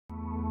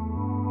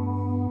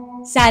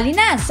Sali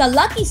na sa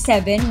Lucky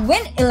 7,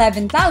 win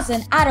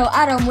 11,000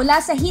 araw-araw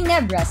mula sa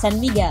Ginebra, San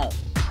Miguel.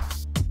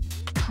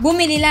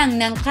 Bumili lang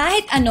ng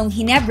kahit anong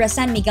Ginebra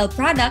San Miguel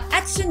product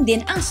at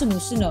sundin ang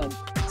sumusunod.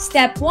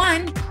 Step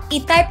 1.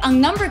 I-type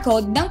ang number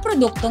code ng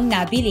produktong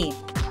nabili.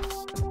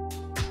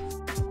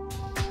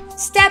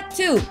 Step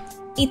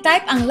 2.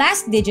 I-type ang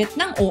last digit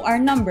ng OR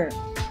number.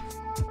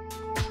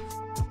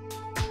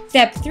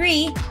 Step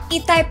 3.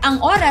 I-type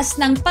ang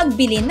oras ng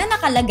pagbili na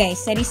nakalagay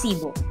sa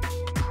resibo.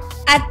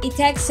 At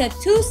i-text sa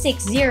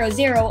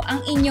 2600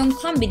 ang inyong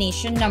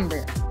combination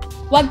number.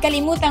 Huwag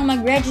kalimutang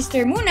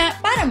mag-register muna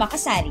para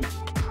makasali.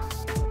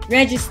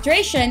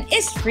 Registration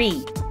is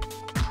free.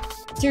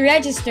 To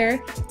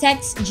register,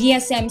 text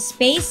GSM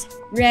space,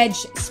 reg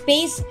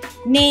space,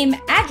 name,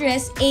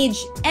 address, age,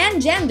 and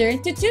gender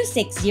to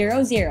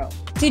 2600.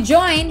 To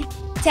join,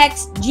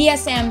 text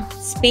GSM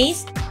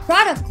space,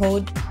 product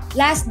code,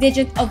 last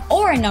digit of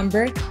OR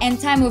number, and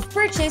time of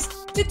purchase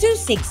to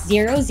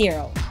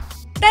 2600.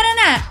 Tara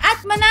na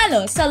at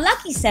manalo sa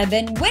Lucky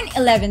 7, win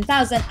 11,000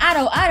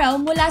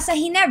 araw-araw mula sa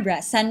Ginebra,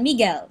 San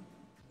Miguel.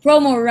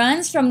 Promo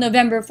runs from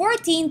November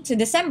 14 to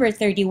December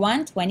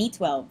 31,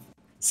 2012.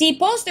 See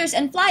posters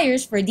and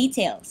flyers for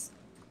details.